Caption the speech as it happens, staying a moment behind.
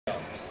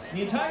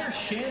The entire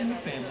Shamu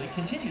family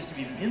continues to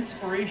be the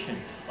inspiration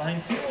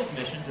behind SeaWorld's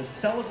mission to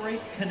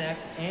celebrate,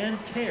 connect, and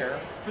care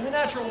for the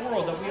natural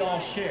world that we all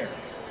share.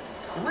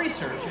 The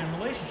research and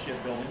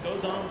relationship building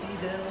goes on with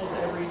these animals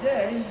every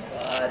day,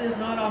 but is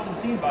not often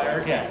seen by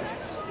our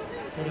guests.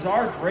 So it is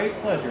our great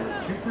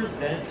pleasure to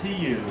present to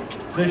you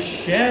the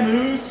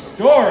Shamu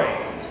Story.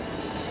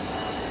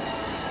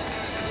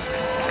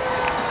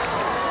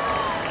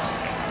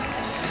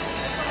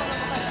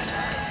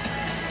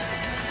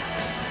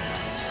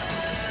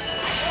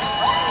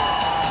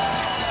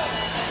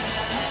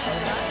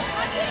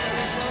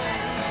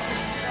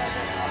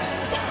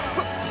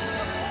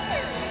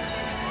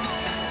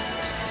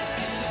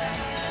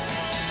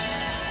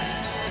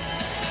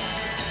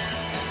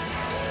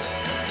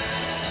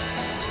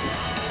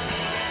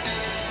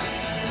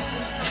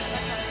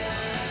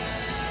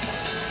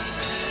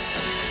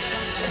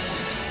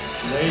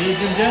 Ladies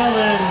and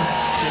gentlemen,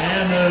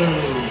 Shamu.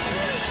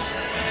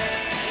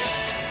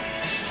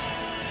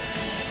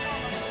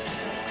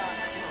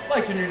 I'd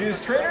like to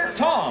introduce trainer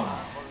Tom.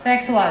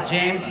 Thanks a lot,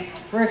 James.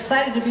 We're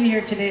excited to be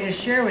here today to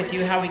share with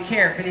you how we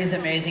care for these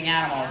amazing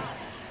animals.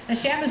 The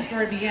Shamu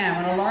story began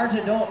when a large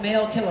adult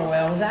male killer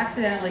whale was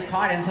accidentally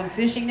caught in some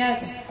fishing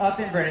nets up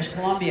in British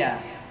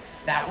Columbia.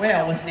 That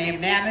whale was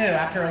named Namu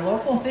after a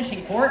local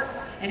fishing port,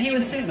 and he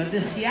was soon moved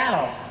to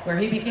Seattle, where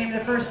he became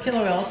the first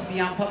killer whale to be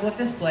on public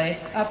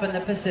display up in the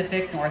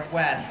Pacific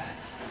Northwest.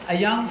 A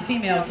young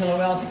female killer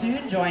whale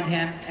soon joined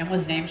him and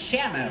was named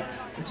Shamu,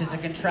 which is a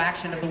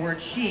contraction of the word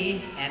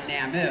she and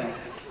Namu.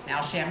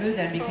 Now Shamu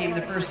then became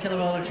the first killer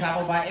whale to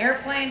travel by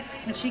airplane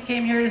when she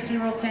came here to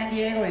SeaWorld San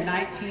Diego in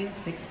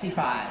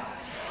 1965.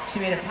 She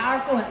made a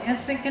powerful and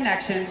instant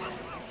connection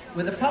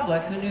with the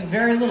public who knew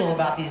very little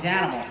about these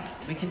animals.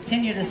 We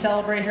continue to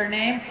celebrate her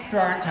name through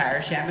our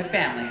entire Shamu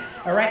family.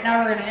 Right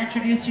now we're going to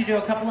introduce you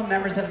to a couple of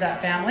members of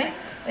that family.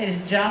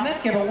 Ladies and gentlemen,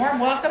 give a warm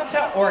welcome to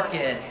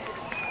Orkid.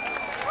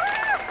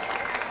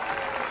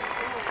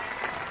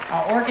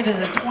 Orkid is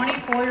a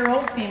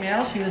 24-year-old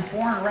female. She was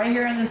born right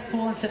here in this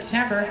pool in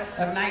September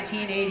of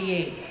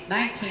 1988.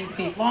 19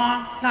 feet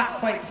long, not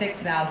quite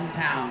 6,000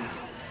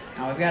 pounds.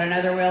 Now we've got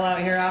another whale out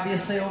here,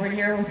 obviously, over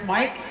here with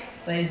Mike.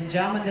 Ladies and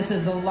gentlemen, this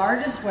is the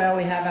largest whale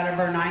we have out of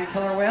our 9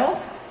 killer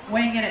whales,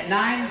 weighing in at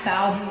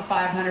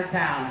 9,500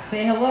 pounds.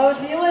 Say hello to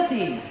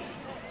Ulises.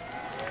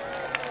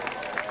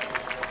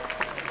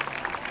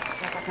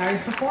 Now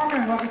he's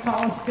performing what we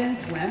call a spin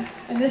swim,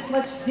 and this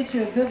lets get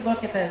you a good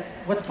look at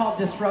what's called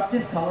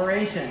disruptive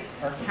coloration,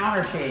 or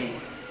counter shading.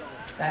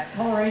 That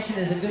coloration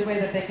is a good way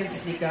that they can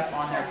sneak up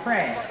on their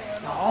prey.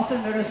 Now also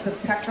notice the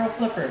pectoral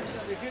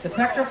flippers. The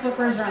pectoral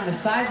flippers are on the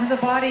sides of the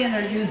body, and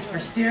they're used for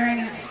steering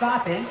and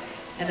stopping.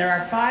 And there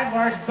are 5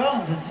 large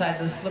bones inside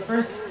those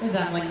flippers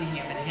resembling the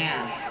human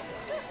hand.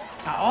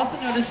 Now also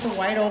notice the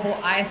white oval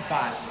eye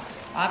spots.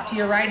 Off to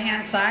your right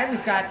hand side,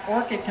 we've got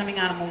Orkid coming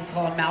on what we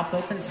call a mouth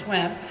open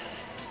swim.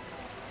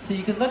 So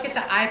you can look at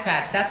the eye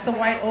patch. That's the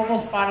white oval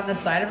spot on the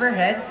side of her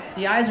head.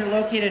 The eyes are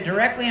located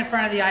directly in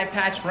front of the eye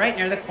patch right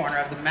near the corner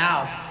of the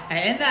mouth.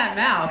 And in that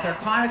mouth are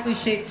conically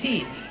shaped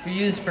teeth. They're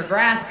used for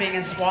grasping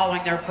and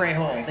swallowing their prey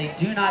whole. They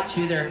do not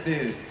chew their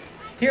food.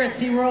 Here at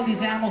SeaWorld,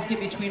 these animals get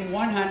between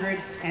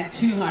 100 and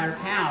 200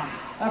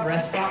 pounds of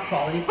restaurant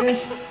quality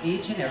fish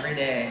each and every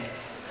day.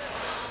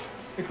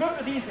 Equipped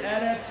with these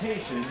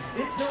adaptations,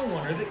 it's no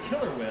wonder that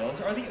killer whales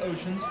are the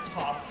ocean's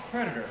top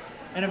predator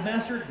and have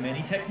mastered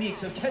many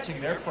techniques of catching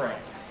their prey.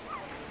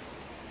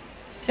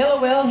 Killer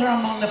whales are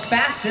among the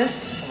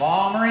fastest of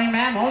all marine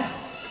mammals.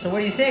 So what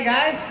do you say,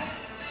 guys?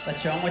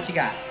 Let's show them what you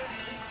got.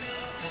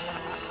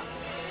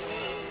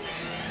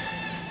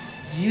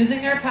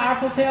 Using their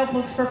powerful tail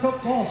flukes for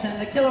propulsion,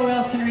 the killer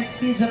whales can reach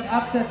speeds of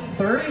up to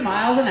 30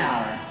 miles an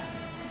hour.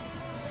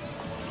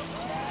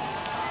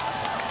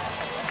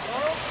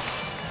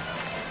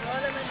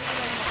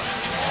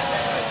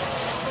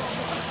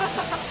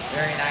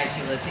 Very nice,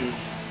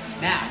 Ulises.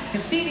 Now, you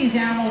can see these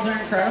animals are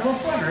incredible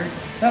swimmers,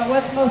 but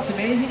what's most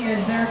amazing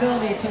is their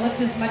ability to lift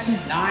as much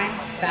as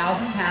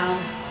 9,000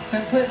 pounds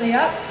completely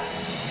up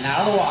and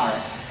out of the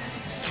water.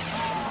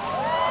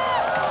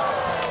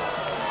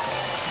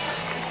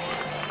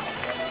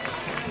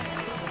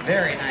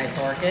 Very nice,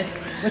 Orkid.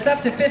 With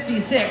up to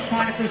 56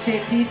 conically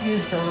shaped teeth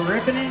used for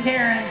ripping and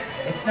tearing,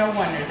 it's no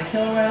wonder the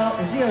killer whale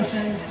is the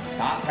ocean's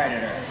top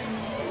predator.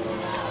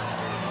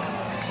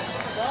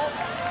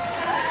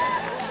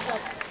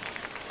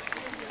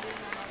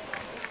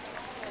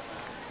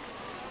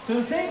 So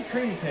the same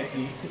training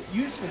techniques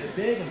used for the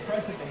big,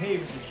 impressive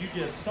behaviors that you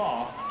just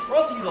saw are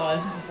also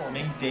utilized in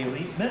performing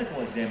daily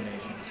medical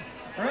examinations.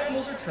 Our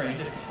animals are trained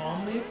to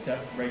calmly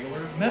accept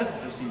regular medical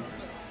procedures.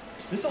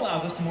 This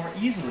allows us to more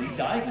easily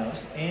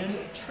diagnose and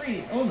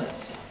treat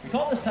illness. We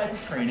call this type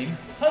of training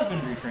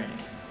husbandry training.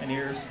 And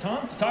here's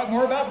Tom to talk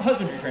more about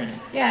husbandry training.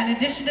 Yeah, in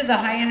addition to the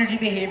high energy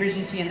behaviors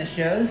you see in the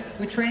shows,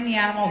 we train the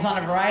animals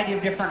on a variety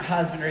of different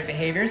husbandry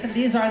behaviors, and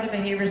these are the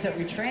behaviors that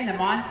we train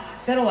them on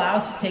that allow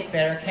us to take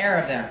better care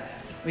of them.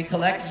 We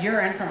collect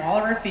urine from all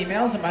of our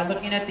females, and by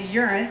looking at the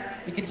urine,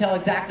 we can tell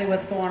exactly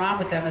what's going on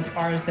with them as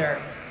far as their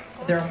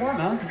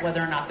hormones,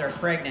 whether or not they're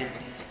pregnant.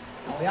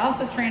 We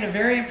also train a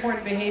very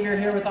important behavior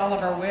here with all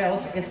of our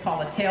whales. It's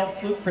called a tail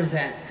fluke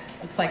present.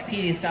 Looks like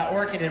Petey's got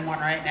Orkid in one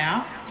right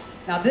now.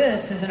 Now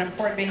this is an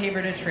important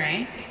behavior to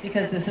train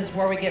because this is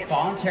where we get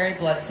voluntary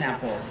blood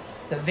samples.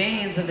 The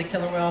veins of the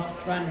killer whale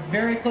run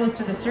very close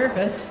to the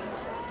surface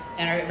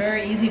and are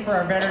very easy for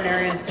our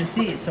veterinarians to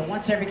see. So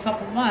once every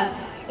couple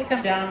months, they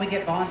come down and we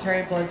get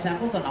voluntary blood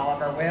samples on all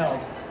of our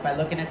whales. By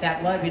looking at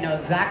that blood, we know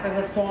exactly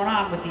what's going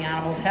on with the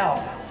animal's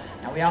health.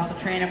 Now we also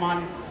train them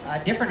on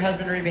different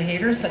husbandry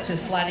behaviors, such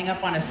as sliding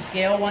up on a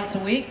scale once a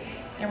week.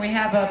 And we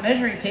have a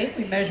measuring tape.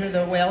 We measure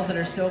the whales that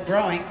are still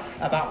growing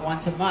about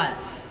once a month.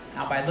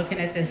 Now by looking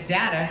at this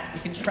data, we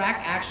can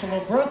track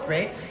actual growth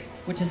rates,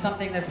 which is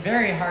something that's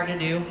very hard to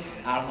do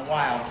out in the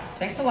wild.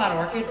 Thanks a lot,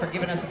 Orkid, for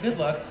giving us a good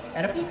look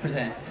at a fluke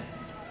present.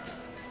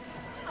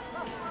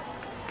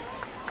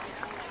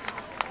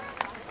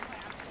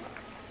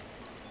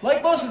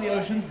 Like most of the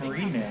ocean's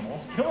marine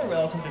mammals, killer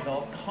whales have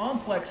developed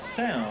complex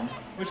sounds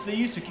which they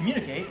use to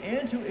communicate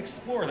and to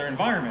explore their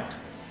environment.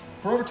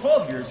 For over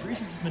 12 years,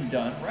 research has been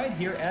done right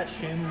here at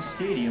Shamu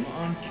Stadium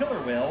on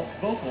killer whale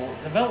vocal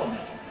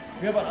development.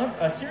 We have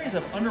a series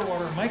of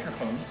underwater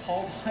microphones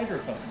called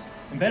hydrophones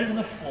embedded in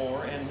the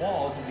floor and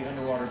walls of the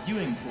underwater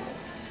viewing pool.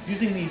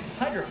 Using these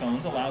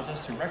hydrophones allows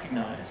us to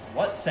recognize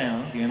what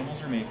sounds the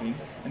animals are making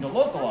and to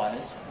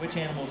localize which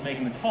animal is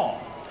making the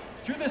call.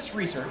 Through this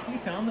research, we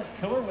found that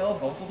killer whale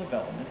vocal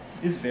development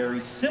is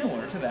very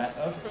similar to that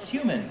of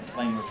human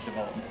language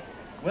development.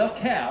 Whale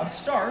calves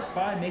start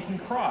by making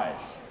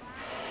cries.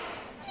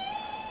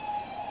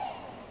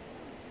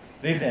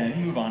 They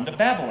then move on to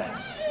babbling,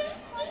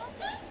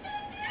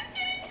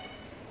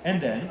 and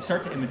then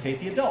start to imitate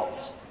the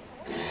adults.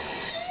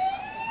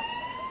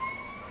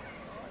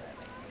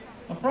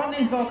 From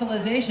these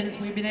vocalizations,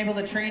 we've been able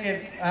to train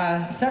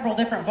several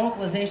different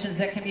vocalizations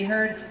that can be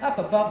heard up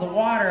above the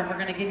water, and we're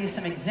going to give you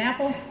some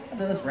examples of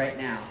those right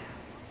now.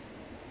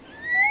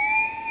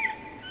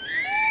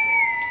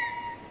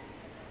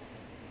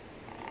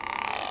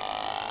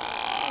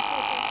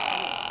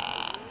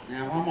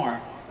 Now, one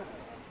more.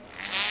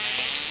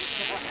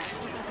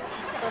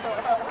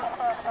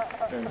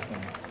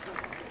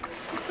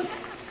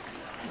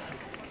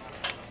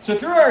 So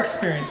through our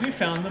experience, we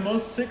found the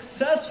most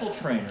successful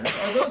trainers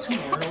are those who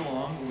learn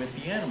along with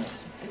the animals.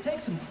 It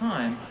takes some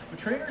time, but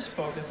trainers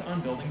focus on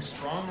building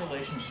strong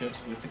relationships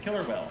with the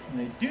killer whales, and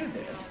they do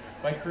this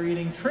by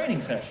creating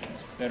training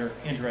sessions that are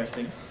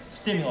interesting,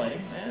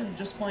 stimulating, and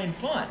just plain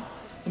fun.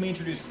 Let me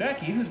introduce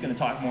Becky, who's going to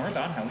talk more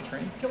about how we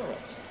train killer whales.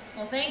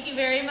 Well, thank you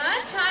very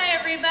much. Hi,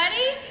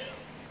 everybody.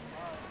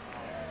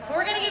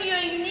 We're going to give you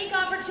a unique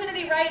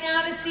opportunity right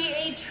now to see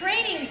a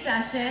training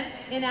session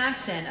in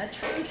action, a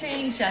true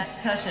training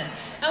session.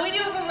 And we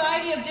do a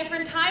variety of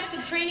different types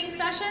of training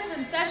sessions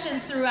and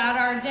sessions throughout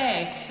our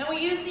day. And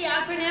we use the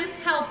acronym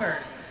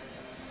H.E.L.P.R.S.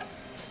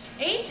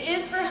 H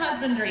is for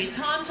husbandry.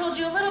 Tom told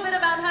you a little bit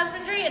about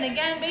husbandry, and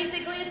again,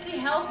 basically it's the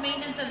health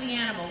maintenance of the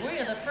animal. We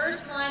are the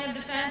first line of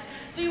defense,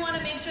 so we want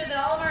to make sure that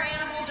all of our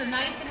animals are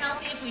nice and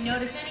healthy. If we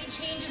notice any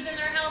changes in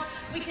their health,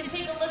 we can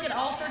take a look at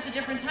all sorts of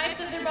different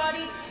types of their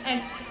body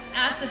and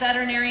ask the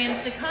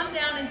veterinarians to come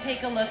down and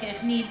take a look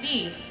if need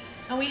be.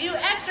 And we do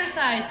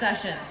exercise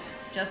sessions,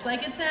 just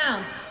like it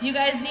sounds. You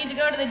guys need to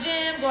go to the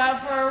gym, go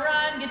out for a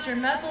run, get your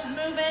muscles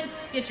moving,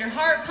 get your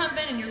heart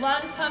pumping and your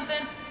lungs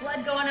pumping,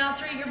 blood going out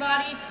through your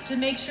body to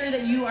make sure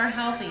that you are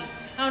healthy.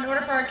 Now, in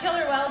order for our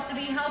killer whales to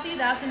be healthy,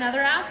 that's another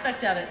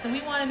aspect of it. So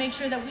we want to make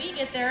sure that we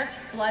get their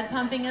blood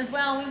pumping as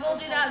well, and we will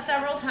do that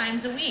several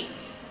times a week.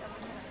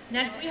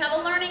 Next, we have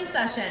a learning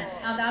session.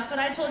 Now, that's what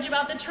I told you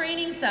about the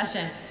training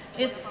session.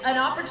 It's an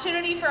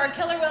opportunity for our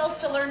killer whales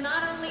to learn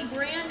not only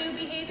brand new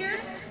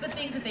behaviors, but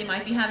things that they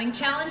might be having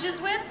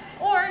challenges with,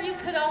 or you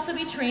could also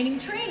be training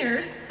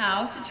trainers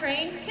how to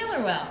train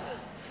killer whales.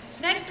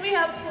 Next, we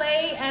have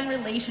play and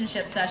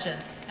relationship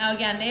sessions. Now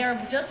again, they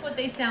are just what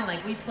they sound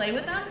like. We play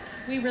with them,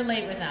 we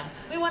relate with them.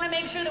 We want to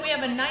make sure that we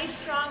have a nice,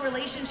 strong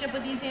relationship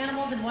with these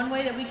animals, and one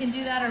way that we can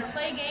do that are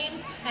play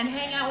games and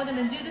hang out with them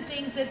and do the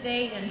things that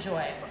they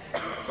enjoy.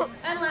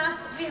 And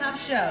last, we have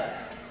shows.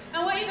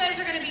 And what you guys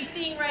are going to be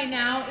seeing right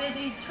now is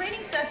a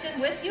training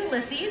session with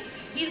Ulises.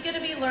 He's going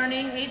to be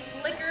learning a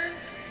flicker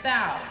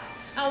bow.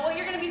 Now, what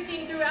you're going to be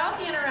seeing throughout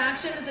the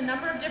interaction is a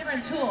number of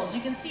different tools.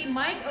 You can see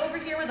Mike over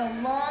here with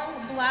a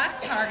long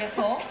black target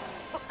pole.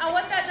 Now,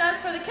 what that does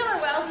for the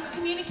killer whales is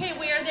communicate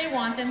where they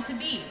want them to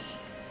be.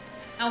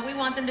 Now, we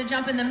want them to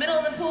jump in the middle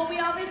of the pool. We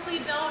obviously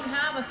don't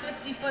have a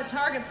 50-foot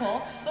target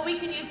pole, but we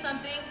can use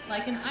something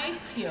like an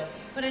ice cube.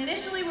 But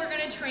initially, we're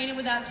going to train it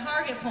with that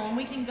target pole, and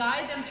we can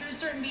guide them through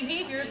certain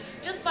behaviors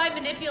just by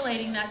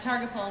manipulating that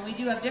target pole. And we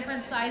do have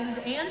different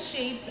sizes and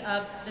shapes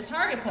of the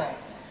target pole.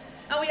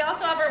 And we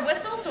also have our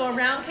whistle, so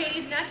around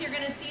Katie's neck, you're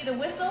going to see the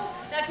whistle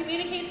that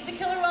communicates to the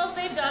killer whales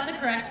they've done the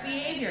correct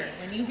behavior.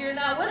 When you hear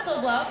that whistle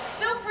blow,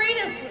 feel free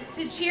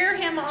to cheer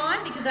him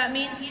on, because that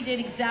means he did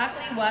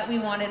exactly what we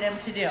wanted him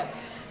to do.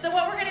 So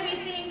what we're going to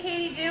be seeing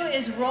Katie do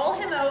is roll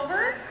him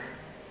over.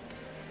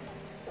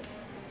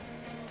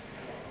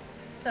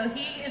 So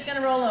he is going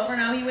to roll over.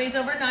 Now he weighs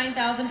over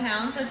 9,000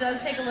 pounds, so it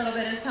does take a little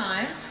bit of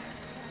time.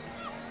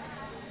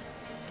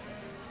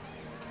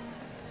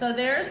 So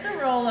there's the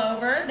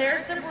rollover,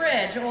 there's the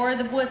bridge, or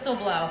the whistle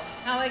blow.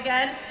 Now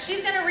again,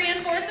 she's going to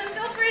reinforce and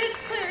feel free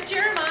to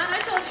cheer him on. I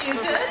told you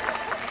could.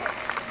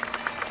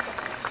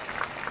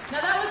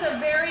 Now that was a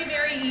very,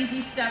 very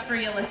easy step for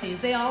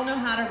Ulises. They all know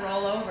how to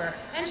roll over.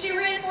 And she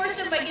reinforced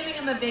him by giving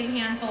him a big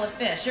handful of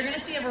fish. You're going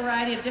to see a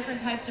variety of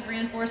different types of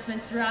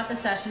reinforcements throughout the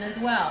session as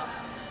well.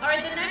 All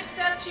right, the next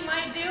step she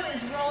might do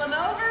is roll him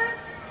over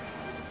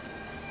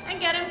and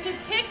get him to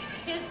kick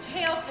his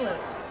tail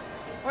flukes.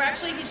 Or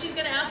actually, she's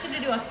going to ask him to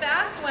do a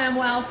fast swim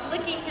while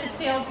flicking his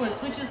tail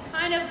flukes, which is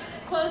kind of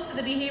close to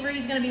the behavior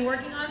he's going to be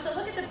working on. So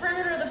look at the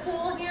perimeter of the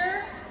pool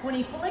here. When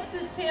he flicks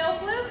his tail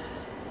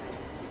flukes.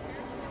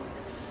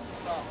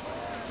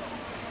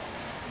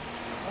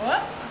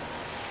 Whoop.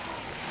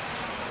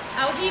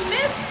 Now he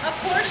missed a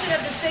portion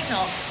of the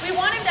signal. We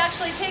want him to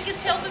actually take his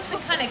tail flukes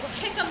and kind of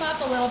kick him up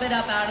a little bit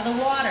up out of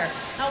the water.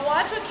 Now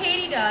watch what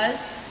Katie does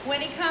when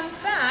he comes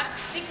back,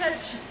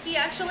 because he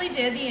actually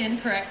did the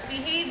incorrect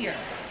behavior.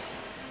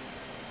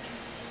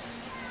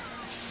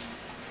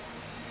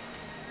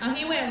 Now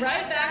he went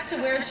right back to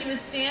where she was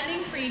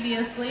standing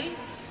previously,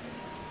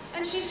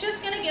 and she's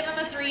just going to give him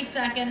a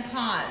 3-second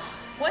pause.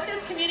 What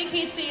this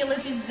communicates to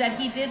Ulises is that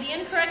he did the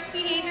incorrect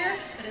behavior,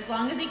 but as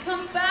long as he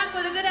comes back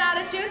with a good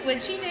attitude,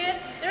 which he did,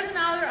 there's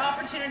another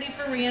opportunity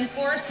for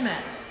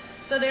reinforcement.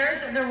 So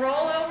there's the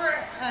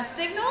rollover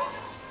signal.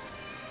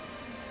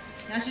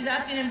 Now she's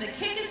asking him to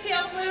kick his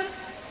tail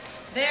flukes.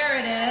 There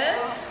it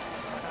is.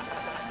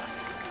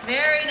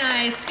 Very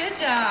nice. Good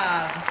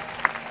job.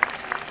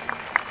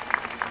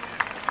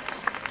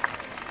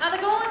 Now the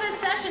goal of this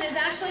session is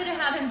actually to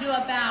have him do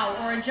a bow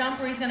or a jump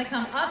where he's going to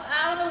come up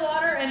out of the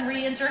water and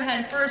re-enter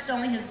head first,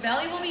 only his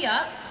belly will be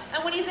up.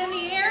 And when he's in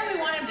the air, we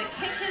want him to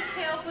kick his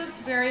tail flukes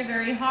very,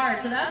 very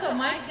hard. So that's what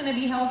Mike's going to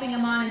be helping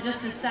him on in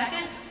just a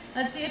second.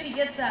 Let's see if he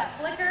gets that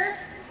flicker.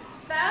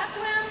 Fast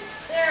swim.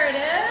 There it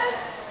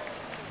is.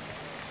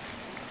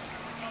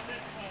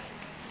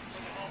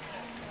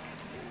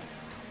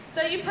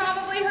 So you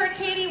probably heard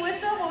Katie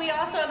whistle, but we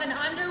also have an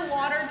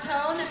underwater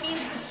tone that means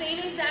the same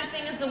exact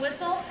thing as the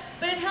whistle,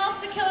 but it helps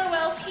the killer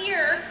whales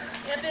hear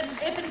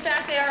if in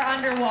fact they are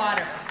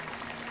underwater.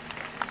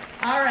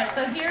 All right,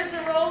 so here's the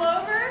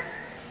rollover.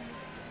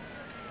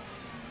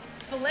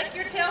 Flick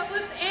your tail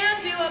flukes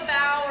and do a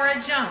bow or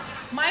a jump.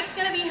 Mike's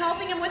going to be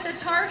helping him with the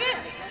target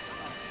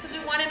because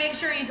we want to make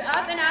sure he's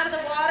up and out of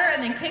the water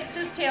and then kicks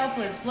his tail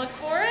flukes. Look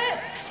for it.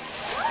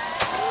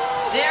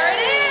 There it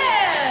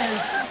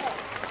is.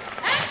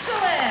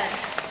 Excellent!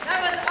 That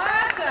was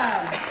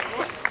awesome!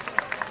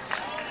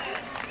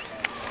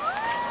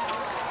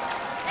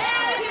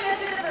 And if you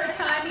missed it the first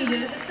time, he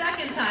did it the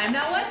second time.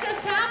 Now what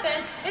just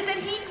happened is that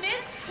he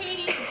missed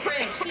Katie's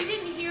bridge. He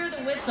didn't hear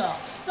the whistle.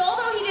 So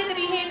although he did the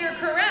behavior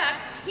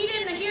correct, he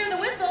didn't hear the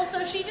whistle,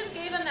 so she just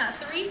gave him that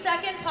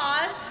 3-second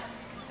pause.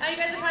 Now you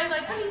guys are probably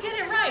like, but he did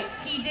it right.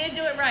 He did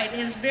do it right. It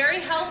is very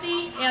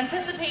healthy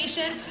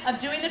anticipation of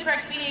doing the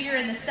correct behavior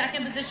in the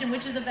second position,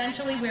 which is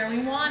eventually where we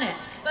want it.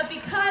 But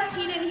because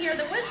he didn't hear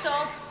the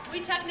whistle, we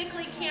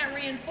technically can't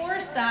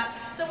reinforce that.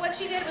 So what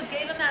she did was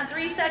gave him that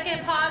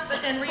 3-second pause,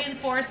 but then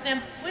reinforced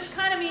him, which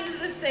kind of means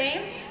the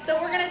same.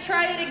 So we're going to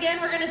try it again.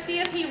 We're going to see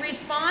if he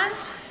responds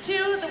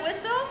to the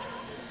whistle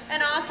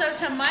and also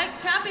to Mike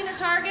tapping the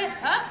target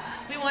up.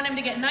 We want him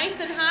to get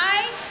nice and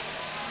high.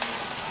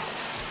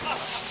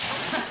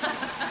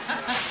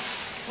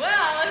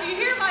 Well, if you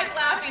hear Mike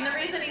laughing, the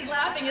reason he's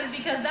laughing is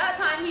because that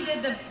time he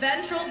did the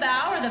ventral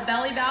bow or the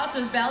belly bow, so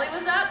his belly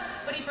was up,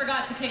 but he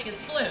forgot to kick his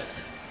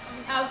flukes.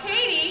 Now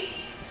Katie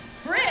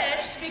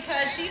bridged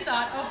because she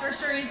thought, oh, for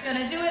sure he's going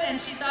to do it,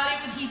 and she thought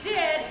he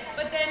did,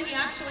 but then he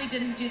actually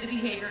didn't do the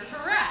behavior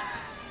correct.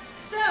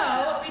 So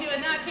what we do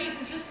in that case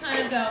is just kind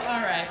of go,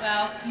 all right,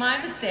 well,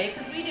 my mistake,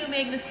 because we do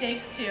make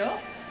mistakes too.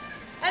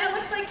 And it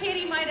looks like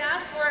Katie might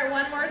ask for it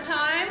one more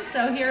time.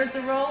 So here's the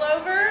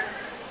rollover.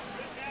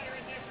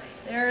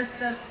 There's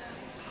the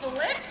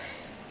flick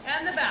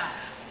and the bow.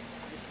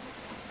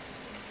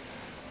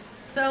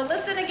 So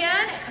listen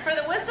again for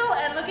the whistle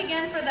and look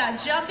again for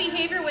that jump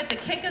behavior with the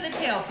kick of the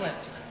tail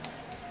flips.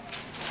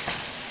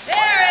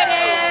 There it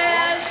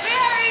is.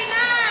 Very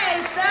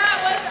nice. That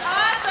was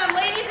awesome.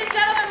 Ladies and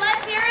gentlemen,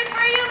 let's hear it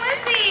for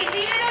Ulises.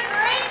 He did a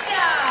great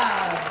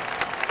job.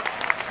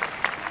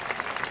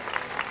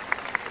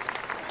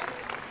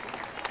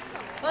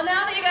 Well,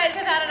 now that you guys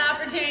have had an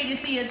opportunity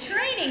to see a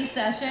training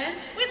session,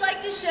 we'd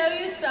like to show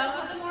you some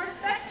of the more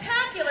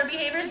spectacular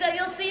behaviors that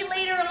you'll see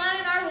later on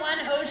in our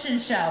One Ocean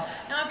show.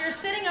 Now, if you're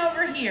sitting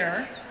over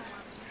here,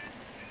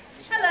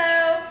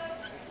 hello.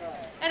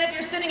 And if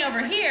you're sitting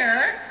over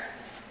here,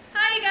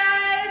 hi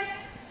guys.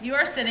 You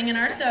are sitting in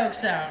our soak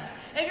zone.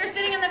 If you're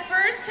sitting in the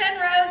first 10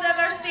 rows of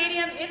our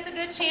stadium, it's a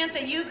good chance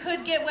that you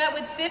could get wet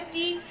with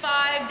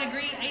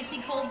 55-degree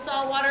icy cold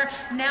salt water.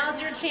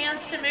 Now's your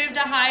chance to move to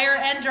higher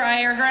and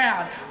drier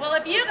ground. Well,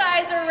 if you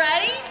guys are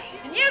ready,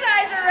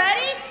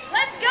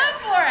 let's go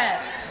for it.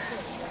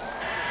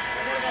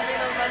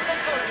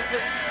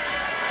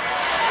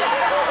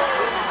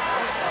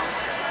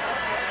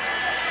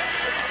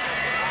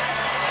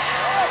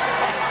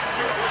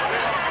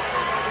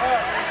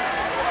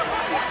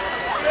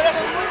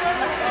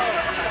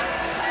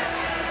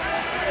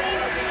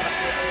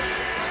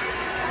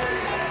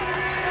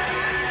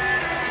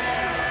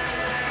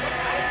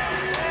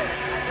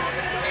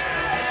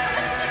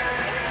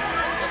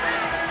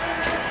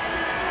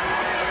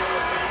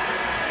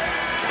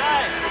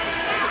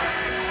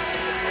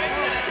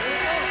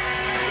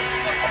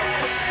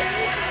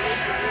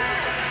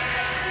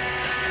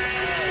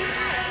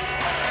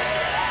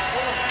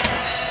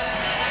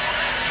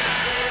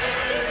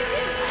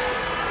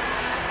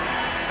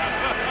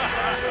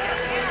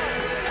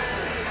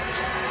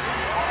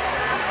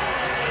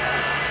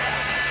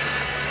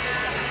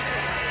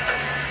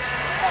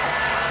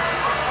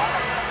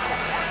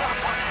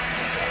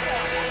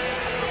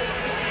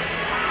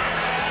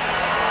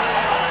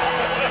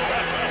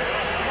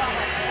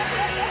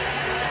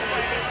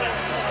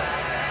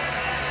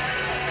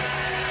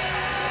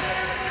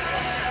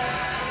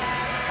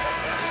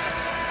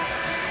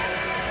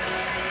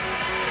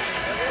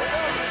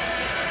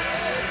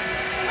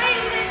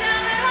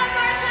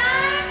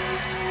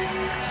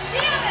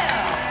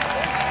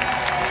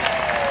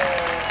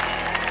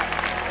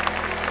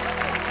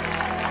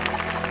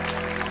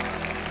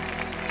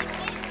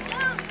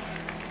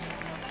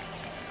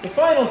 The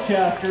final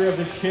chapter of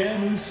the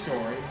Shamu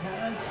story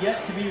has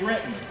yet to be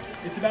written.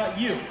 It's about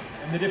you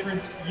and the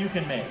difference you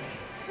can make.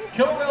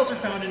 Killer whales are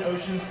found in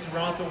oceans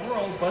throughout the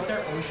world, but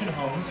their ocean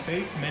homes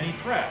face many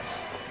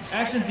threats.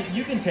 Actions that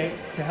you can take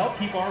to help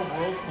keep our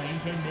world clean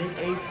can make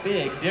a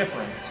big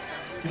difference.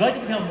 If you'd like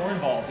to become more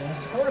involved in the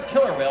support of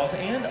killer whales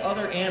and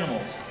other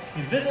animals,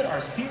 you can visit our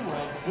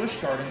SeaWorld Busch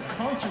Gardens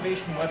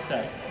Conservation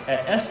website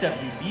at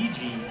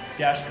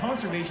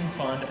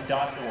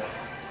swbg-conservationfund.org.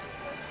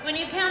 When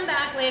you come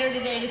back later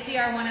today to see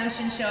our One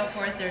Ocean show at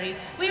 4:30,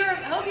 we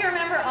hope you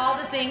remember all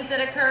the things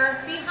that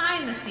occur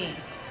behind the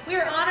scenes. We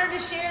are honored to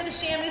share the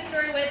Shamu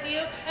story with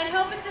you and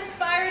hope it's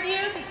inspired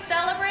you to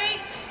celebrate,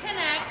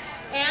 connect,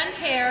 and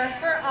care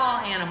for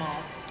all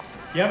animals.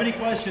 If you have any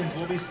questions,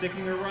 we'll be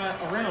sticking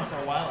around for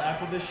a while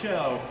after the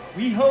show.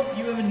 We hope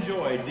you have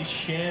enjoyed the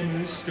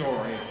Shamu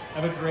story.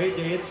 Have a great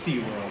day at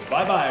SeaWorld.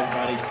 Bye-bye,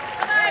 everybody.